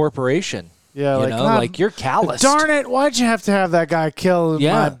corporation. Yeah, You like, know, God, like you're calloused. Darn it! Why'd you have to have that guy kill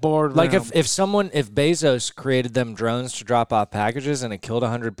my boardroom? Like if Bezos created them drones to drop off packages and it killed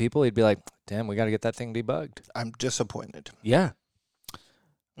 100 people, he'd be like, damn, we got to get that thing debugged. I'm disappointed. Yeah.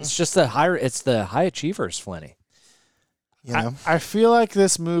 It's just the high achievers, Flinny. You know? I feel like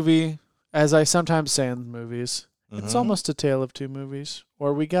this movie, as I sometimes say in movies, Mm-hmm. it's almost a tale of two movies.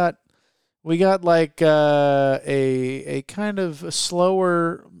 Or we got like a kind of a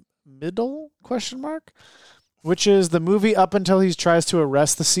slower middle question mark, which is the movie up until he tries to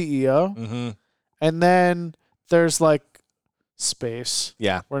arrest the CEO, Mm-hmm. and then there's like space,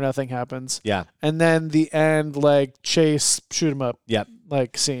 Yeah. where nothing happens, Yeah. and then the end like chase, shoot him up, Yep.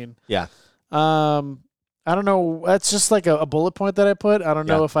 like scene. Yeah. I don't know. That's just like a bullet point that I put. I don't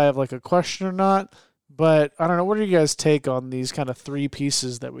know Yeah. if I have like a question or not, but I don't know. What are you guys' take on these kind of three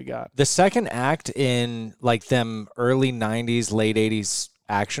pieces that we got? The second act in like them early 90s, late 80s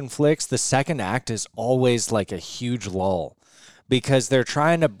action flicks, the second act is always like a huge lull because they're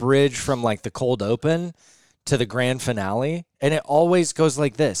trying to bridge from like the cold open to the grand finale, and it always goes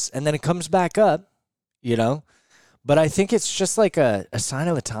like this, and then it comes back up, you know? But I think it's just like a sign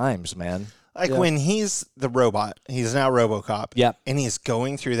of the times, man. Like when he's the robot, he's now Robocop. Yep. And he's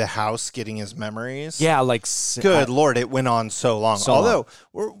going through the house getting his memories. Yeah, like Good Lord, it went on so long. So Although, long.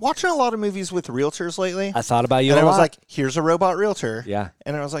 we're watching a lot of movies with realtors lately. I thought about you and a I was lot. like, here's a robot realtor. Yeah.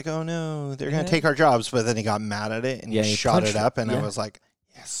 And I was like, oh no, they're going to take our jobs. But then he got mad at it and Yeah, he he shot punched it up. it. And Yeah. I was like,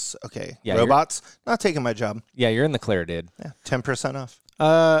 yes, okay. Yeah, Robots, not taking my job. Yeah, you're in the clear, dude. Yeah, 10% off.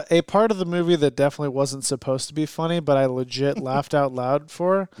 A part of the movie that definitely wasn't supposed to be funny, but I legit laughed out loud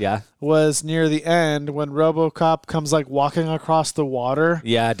for, Yeah. was near the end when RoboCop comes like walking across the water.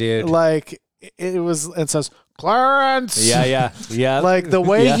 Yeah, dude. Like it was, and says Clarence. Yeah. Like the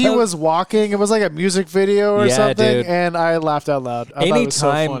way he Yeah. was walking, it was like a music video or Yeah, something, dude. and I laughed out loud. I thought it was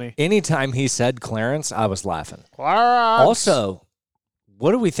so funny. Anytime he said Clarence, I was laughing. Clarence. Also,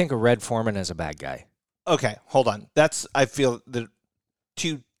 what do we think of Red Foreman as a bad guy? Okay, hold on. I feel the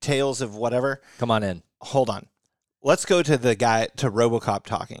two tales of whatever. Come on in. Hold on. Let's go to the guy, to Robocop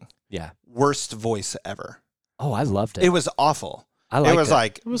talking. Yeah. Worst voice ever. Oh, I loved it. It was awful. I liked it was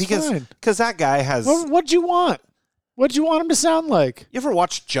like, It was because fine. that guy has. What'd you want? What'd you want him to sound like? You ever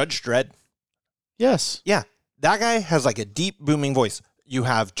watch Judge Dredd? Yes. Yeah. That guy has like a deep booming voice. You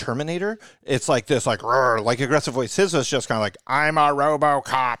have Terminator. It's like this, like, roar, like aggressive voice. His was just kind of like, I'm a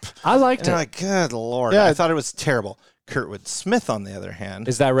Robocop. I liked And it. you're like, good Lord. Yeah. I thought it was terrible. Kurtwood Smith, on the other hand,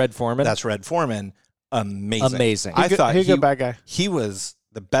 Is that Red Foreman? that's Red Foreman. Amazing. Amazing. I thought He's a good bad guy. he was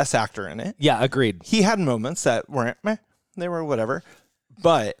the best actor in it. Yeah, agreed. He had moments that weren't meh, they were whatever,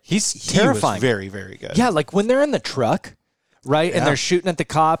 but He's he terrifying. was very, very good. Yeah, like when they're in the truck, right, and they're shooting at the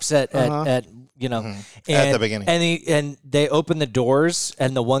cops at you know, and, At the beginning. and they open the doors,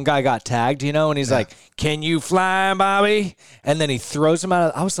 and the one guy got tagged, you know, and he's like, "Can you fly, Bobby?" And then he throws him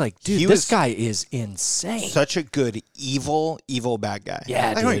out. I was like, dude, He this was guy is insane. Such a good evil bad guy.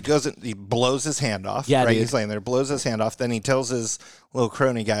 Yeah, Like when he dude. he blows his hand off. Yeah, right. dude. He's laying there, blows his hand off. Then he tells his little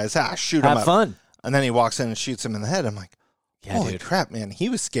crony guys, shoot him Have up. fun. And then he walks in and shoots him in the head. I'm like, Yeah, holy dude. crap, man, he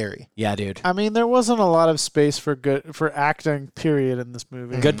was scary. Yeah, dude. I mean, there wasn't a lot of space for acting, period, in this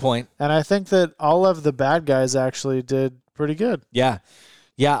movie. Good point. And I think that all of the bad guys actually did pretty good. Yeah,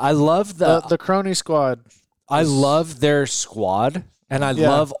 yeah. I love The crony squad. I love their squad, and I Yeah.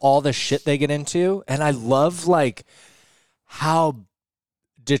 love all the shit they get into, and I love like how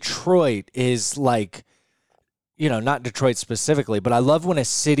Detroit is like, you know, not Detroit specifically, but I love when a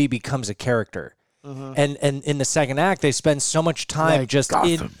city becomes a character. And in the second act, they spend so much time Like just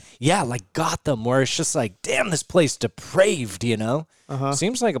Gotham. like Gotham, where it's just like, damn, this place depraved, you know?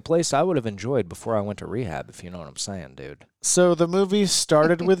 Seems like a place I would have enjoyed before I went to rehab, if you know what I'm saying, dude. So the movie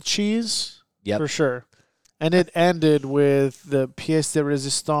started with cheese, Yep. for sure. And it ended with the pièce de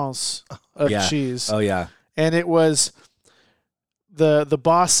résistance of Yeah. cheese. Oh, yeah. And it was the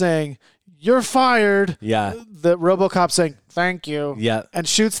boss saying, "You're fired." Yeah. The RoboCop saying, "Thank you." Yeah. And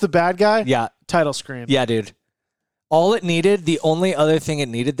shoots the bad guy. Yeah. Title screen. Yeah, dude. All it needed, the only other thing it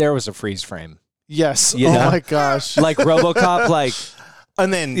needed there was a freeze frame. Yes. You oh know? my gosh. Like RoboCop, like,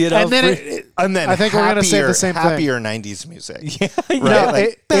 And then, you know, And then I think we're gonna say the same thing. happier 90s music. yeah, Right? No,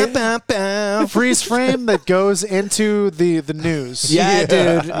 Like, it- bam, bam. freeze frame that goes into the news. yeah,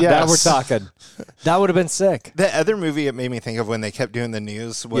 dude. Now Yes. we're talking. That would have been sick. The other movie it made me think of when they kept doing the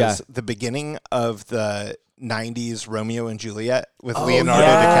news was Yeah. the beginning of the 90s Romeo and Juliet with Oh, Leonardo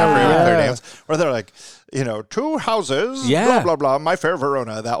yeah. DiCaprio and Claire Yeah. Danes, where they're like, you know, two houses, Yeah. blah, blah, blah, my fair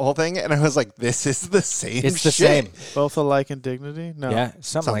Verona, that whole thing. And I was like, this is the same It's the shit. same. Both alike in dignity. No. Yeah,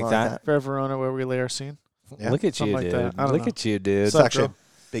 something like that. Fair Verona, where we lay our scene. Yeah. Look at Something you, like dude. that. I don't Look know. at you, dude. Suck, Actually, girl.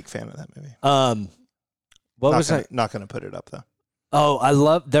 Big fan of that movie. What was I? Not going to put it up though. Oh, I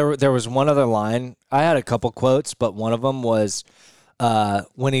love there was one other line. I had a couple quotes, but one of them was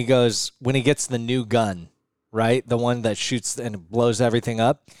when he gets the new gun, right? The one that shoots and blows everything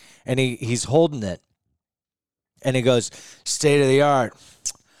up, and he's holding it. And he goes, "State of the art."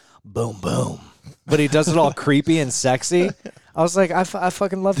 Boom boom. But he does it all creepy and sexy. I was like, I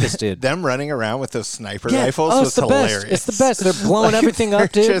fucking love this dude. Them running around with those sniper rifles was the hilarious. Best. It's the best. They're blowing everything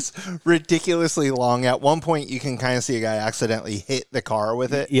up, dude. Just ridiculously long. At one point, you can kind of see a guy accidentally hit the car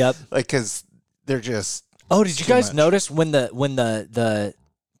with it. Yep. Like, because they're just. Oh, did you guys notice when the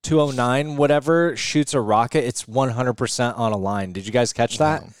 209 whatever shoots a rocket? It's 100% on a line. Did you guys catch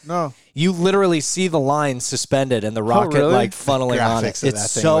that? No. You literally see the line suspended and the rocket really? like funneling on it. Graphics of that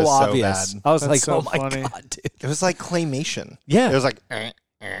It's thing so was so obvious. bad. I was That's like, so oh my funny. god, dude. It was like claymation. Yeah. It was like.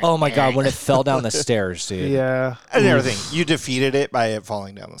 Oh my god, when it fell down the stairs, dude. Yeah. And everything. You defeated it by it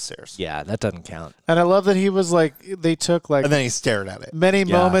falling down the stairs. Yeah, that doesn't count. And I love that he was like, they took like And then he stared at it. many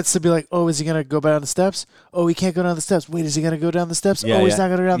moments to be like, oh, is he going to go down the steps? Oh, he can't go down the steps. Wait, is he going to go down the steps? Yeah, oh, he's yeah. not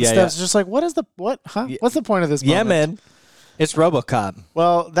going to go down the Yeah, steps. yeah. Just like, what's the point of this Yeah, moment? man. It's Robocop.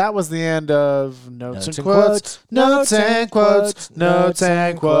 Well, that was the end of Notes and Quotes. Notes and Quotes. Notes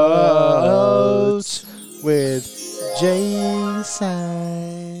and Quotes. With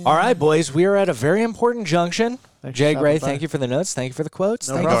Jason. All right, boys, we are at a very important junction. Thanks Jay for Gray, stopping by. thank you for the notes. Thank you for the quotes.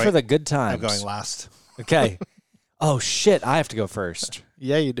 No thank problem. you for the good times. I'm going last. Okay. Oh, shit. I have to go first.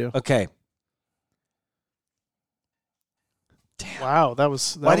 Yeah, you do. Okay. Wow, that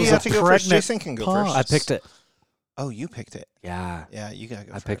was Why do you a have to go first? pregnant Jason can go pause. first. I picked it. Oh, you picked it. Yeah. Yeah, you got to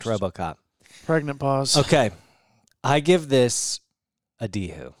go I first. picked Robocop. Pregnant pause. Okay. I give this a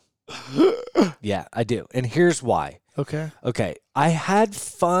D-hoo. Yeah, I do. And here's why. Okay. Okay. I had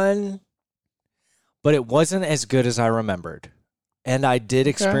fun, but it wasn't as good as I remembered. And I did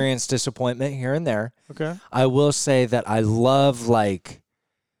experience disappointment here and there. Okay. I will say that I love like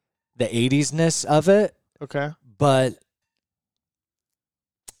the 80s-ness of it, Okay. but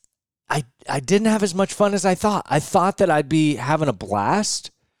I didn't have as much fun as I thought. I thought that I'd be having a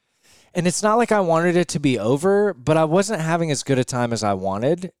blast. And it's not like I wanted it to be over, but I wasn't having as good a time as I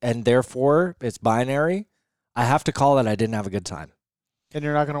wanted, and therefore it's binary. I have to call it I didn't have a good time. And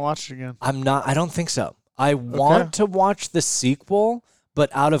you're not going to watch it again. I don't think so. I want to watch the sequel, but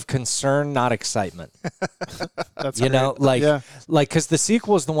out of concern, not excitement. That's You great. know, like Yeah. because the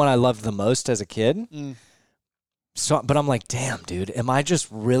sequel is the one I loved the most as a kid. Mm. So, but I'm like, damn, dude, am I just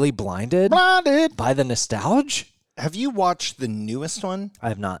really blinded by the nostalgia? Have you watched the newest one? I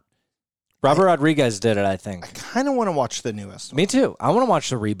have not. Robert Rodriguez did it, I think. I kind of want to watch the newest one. Me too. I want to watch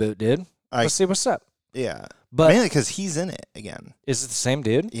the reboot, dude. Let's see what's up. Yeah. But mainly because he's in it again. is it the same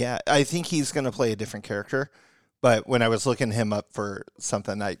dude? Yeah. I think he's going to play a different character. But when I was looking him up for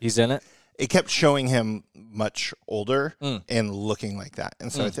something, He's in it? it kept showing him much older Mm. and looking like that.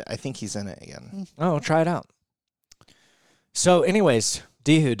 And so I think he's in it again. Oh, try it out. So, anyways,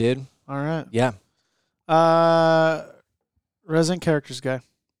 Dehu, dude. All right. Yeah. Resident characters guy.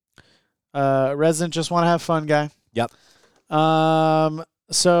 Resident just want to have fun guy. Yep.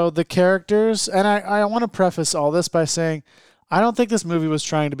 So the characters, and I want to preface all this by saying, I don't think this movie was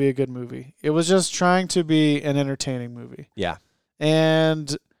trying to be a good movie. It was just trying to be an entertaining movie. Yeah.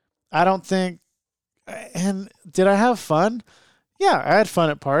 And I don't think, and did I have fun? Yeah, I had fun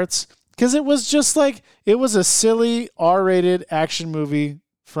at parts because it was just like, it was a silly R-rated action movie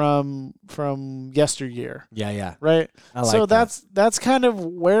from yesteryear. Yeah. Right. I like so that. that's kind of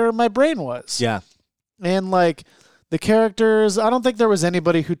where my brain was. Yeah. And like the characters, I don't think there was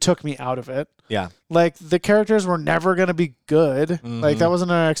anybody who took me out of it. Yeah. Like the characters were never going to be good. Mm-hmm. Like that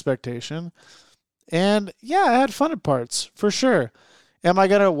wasn't an expectation. And yeah, I had fun at parts for sure. Am I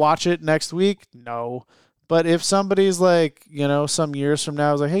going to watch it next week? No. But if somebody's like, some years from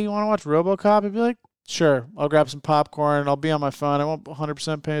now is like, hey, you want to watch RoboCop? I'd be like, sure. I'll grab some popcorn. I'll be on my phone. I won't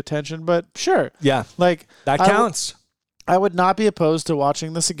 100% pay attention, but sure. Yeah. Like That counts. I would not be opposed to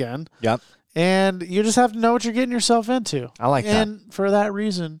watching this again. Yep. And you just have to know what you're getting yourself into. I like that. And for that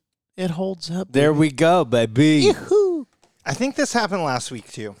reason, it holds up. There we go, baby. Yoo-hoo. I think this happened last week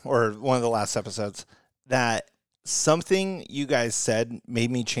too, or one of the last episodes, that something you guys said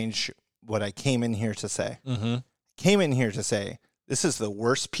made me change what I came in here to say. Mm-hmm. Came in here to say, this is the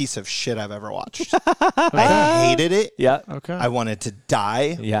worst piece of shit I've ever watched. I hated it. Yeah. Okay. I wanted to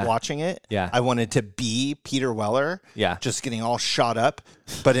die watching it. Yeah. I wanted to be Peter Weller. Yeah. Just getting all shot up.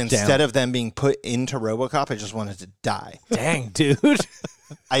 But instead of them being put into RoboCop, I just wanted to die. Dang, dude.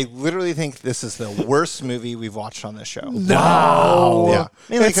 I literally think this is the worst movie we've watched on this show. No. Yeah.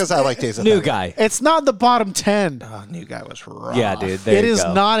 Mainly because I like Days of New Thunder. guy. It's not the bottom 10. New Guy was rough. Yeah, dude. There It you is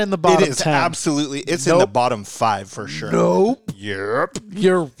go. not in the bottom It is 10. absolutely. It's in the bottom 5 for sure. Nope. Yep.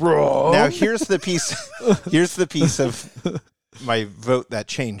 You're wrong. Now here's the piece. Here's the piece of my vote that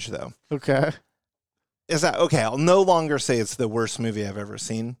changed though. Okay. Is that okay? I'll no longer say it's the worst movie I've ever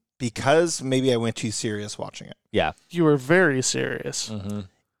seen because maybe I went too serious watching it. Yeah. You were very serious. Mm-hmm.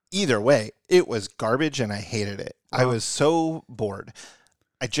 Either way, it was garbage and I hated it. I was so bored.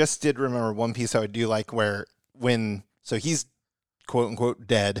 I just did remember one piece I do like where so he's quote unquote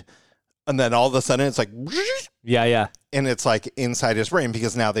dead, and then all of a sudden it's like, Yeah. and it's like inside his brain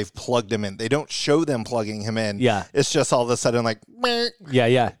because now they've plugged him in. They don't show them plugging him in. Yeah. It's just all of a sudden like,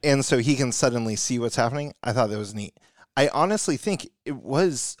 Yeah. and so he can suddenly see what's happening. I thought that was neat. I honestly think it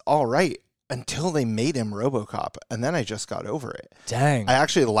was all right until they made him Robocop, and then I just got over it. Dang. I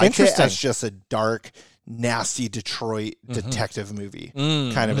actually liked it Interesting. as just a dark, nasty Detroit detective movie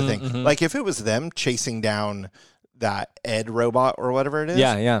Mm, kind of a thing. Like if it was them chasing down that Ed robot or whatever it is,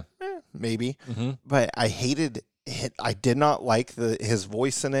 Yeah. maybe. But I hated it. I did not like his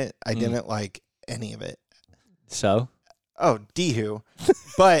voice in it. I didn't like any of it. So? Oh, Dehu.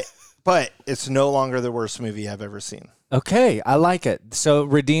 but it's no longer the worst movie I've ever seen. Okay. I like it. So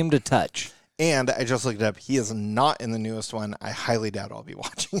redeemed a touch. And I just looked it up. He is not in the newest one. I highly doubt I'll be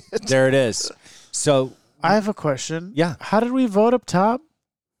watching it. There it is. So I have a question. Yeah. How did we vote up top?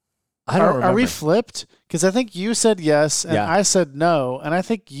 I don't remember. Are we flipped? Because I think you said yes and Yeah. I said no. And I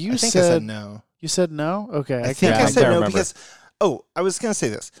think I said no. You said no? Okay. I think I I said can't no remember. because I was gonna say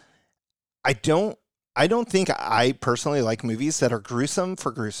this. I don't think I personally like movies that are gruesome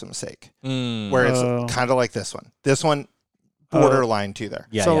for gruesome's sake. Where Oh. it's kind of like this one. This one borderline too there.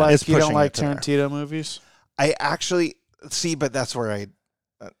 Yeah, so yeah. like It's you don't pushing like it to there. Tarantino movies? I actually see, but that's where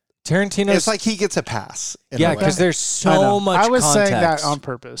Tarantino's. it's like he gets a pass. in yeah, a way. because there's I know. so much I was context. saying that on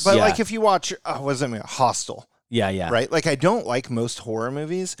purpose. But Yeah. like if you watch what does it mean? Hostel. Yeah. Right? Like I don't like most horror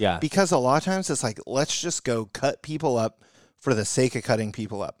movies Yeah. because a lot of times it's like let's just go cut people up for the sake of cutting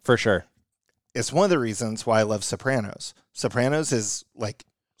people up. For sure. It's one of the reasons why I love Sopranos. Sopranos is like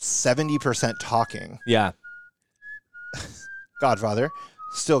 70% talking. Yeah. Godfather,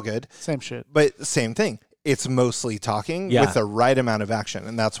 still good, Same shit. but same thing. It's mostly talking Yeah. with the right amount of action,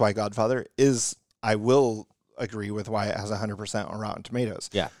 and that's why Godfather is. I will agree with why it has 100% on Rotten Tomatoes.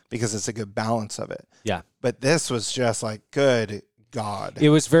 Yeah. because it's a good balance of it. Yeah. But this was just like, good God. It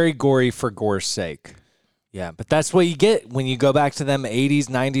was very gory for gore's sake. Yeah, but that's what you get when you go back to them 80s,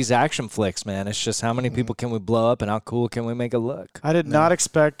 90s action flicks, man. It's just how many people can we blow up and how cool can we make it look? I did not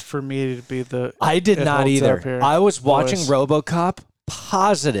expect for me to be the. I did It not holds up either. here. I was watching Voice. RoboCop,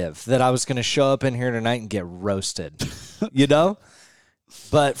 positive that I was going to show up in here tonight and get roasted, you know?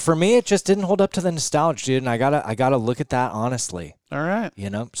 But for me, it just didn't hold up to the nostalgia, dude. And I gotta look at that honestly, All right. you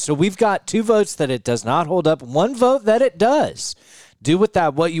know? So we've got 2 votes that it does not hold up, 1 vote that it does. Do with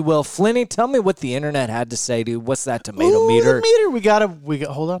that what you will. Flinny, tell me what the internet had to say, dude. What's that tomato meter? The meter. We got.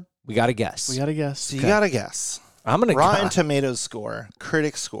 Hold on. We got to guess. We got to guess. So you got to guess. I'm going to Rotten Tomatoes score,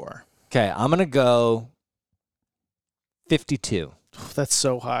 critic score. Okay, I'm going to go 52. That's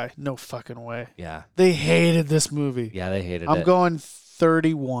so high. No fucking way. Yeah. They hated this movie. Yeah, they hated I'm it. going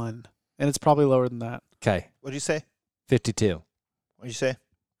 31, and it's probably lower than that. Okay, What'd you say? 52. What'd you say?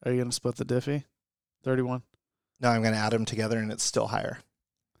 Are you going to split the diffie? 31. No, I'm going to add them together and it's still higher.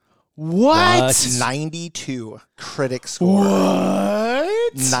 What? 92 critic score.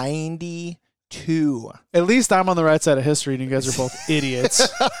 What? 92. At least I'm on the right side of history, and you guys are both idiots.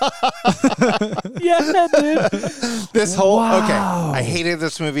 Yeah, dude. This whole okay. Wow. I hated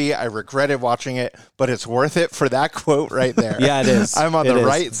this movie. I regretted watching it, but it's worth it for that quote right there. Yeah, it is. I'm on It the is.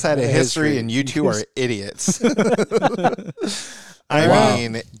 right side of history, and you two are idiots. I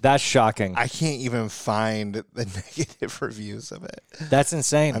mean, That's shocking. I can't even find the negative reviews of it. That's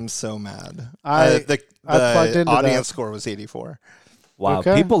insane. I'm so mad. I The plugged into audience that. score was 84. Wow,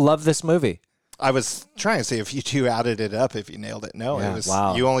 Okay. people love this movie. I was trying to say if you two added it up, if you nailed it. No, Yeah, it was.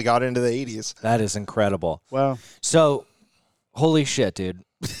 wow. You only got into the 80s. That is incredible. Wow. So, holy shit, dude.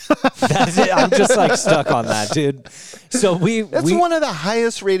 That's it. I'm just like stuck on that, dude. So That's one of the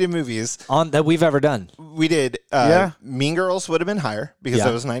highest rated movies on that we've ever done. we did. Yeah. Mean Girls would have been higher because Yeah.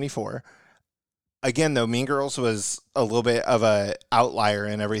 that was 94. Again, though, Mean Girls was a little bit of a outlier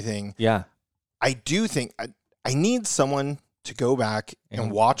and everything. Yeah. I do think I need someone to go back and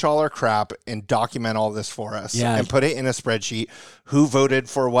Mhm. watch all our crap and document all this for us Yeah. and put it in a spreadsheet. Who voted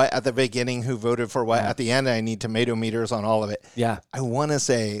for what at the beginning? Who voted for what Yeah. at the end? I need tomato meters on all of it. Yeah. I want to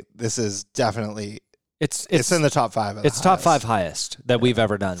say this is definitely It's in the top 5. Of the it's top highest. 5 highest that we've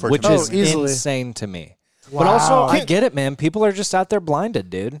ever done, For which total. is easily. insane to me. But also, I get it, man. People are just out there blinded,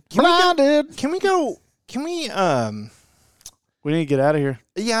 dude. Can we go? Can we? We need to get out of here.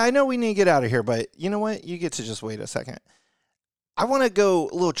 Yeah, I know we need to get out of here, but you know what? You get to just wait a second. I want to go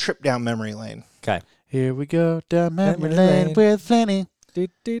a little trip down memory lane. Okay. Here we go down memory Memory lane lane. with Flinny.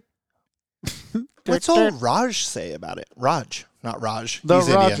 What's old Raj say about it? Raj, not Raj. The He's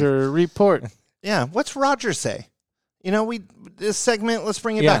Indian. Roger Report. Yeah, what's Roger say? You know, this segment. Let's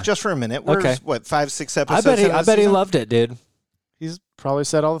bring it Yeah. back just for a minute. We're Okay. what 5, 6 I episodes? bet he into the loved season? it, dude. He's probably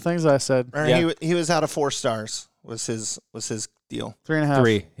said all the things I said. Or Yeah. he was out of 4 stars. Was his deal 3.5.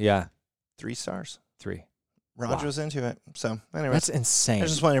 3. Yeah. 3 stars? 3. Roger Wow. was into it. So anyway, That's I insane.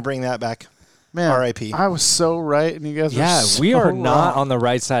 just wanted to bring that back. Man, R.I.P. I was so right, and you guys were Yeah, so we are not wrong. on the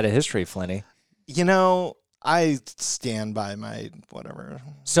right side of history, Flinny. You know, I stand by my whatever.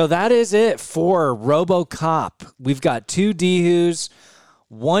 So that is it for RoboCop. We've got 2 Dehus,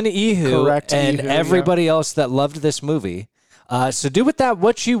 1 Ehu, Correct and Ehu, everybody else that loved this movie. So do with that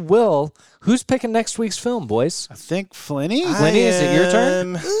what you will. Who's picking next week's film, boys? I think Flinny. Flinny, is it your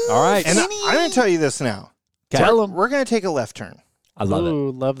turn? All right. And I'm going to tell you this now. Tell him. We're going to take a left turn. I love it.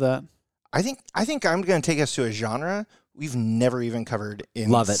 Ooh, love that. I think I'm going to take us to a genre we've never even covered in.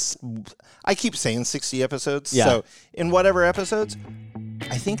 Love it. I keep saying 60 episodes. Yeah. So in whatever episodes,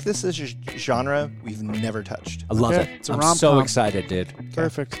 I think this is a genre we've never touched. I love Okay, it. it's a I'm rom-com. so excited, dude.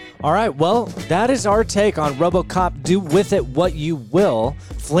 Perfect. All right, well, that is our take on RoboCop. Do with it what you will.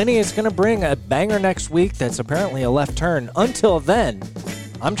 Flinny is going to bring a banger next week that's apparently a left turn. Until then,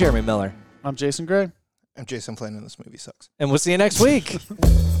 I'm Jeremy Miller, I'm Jason Gray. And Jason Flynn in this movie sucks. and we'll see you next week.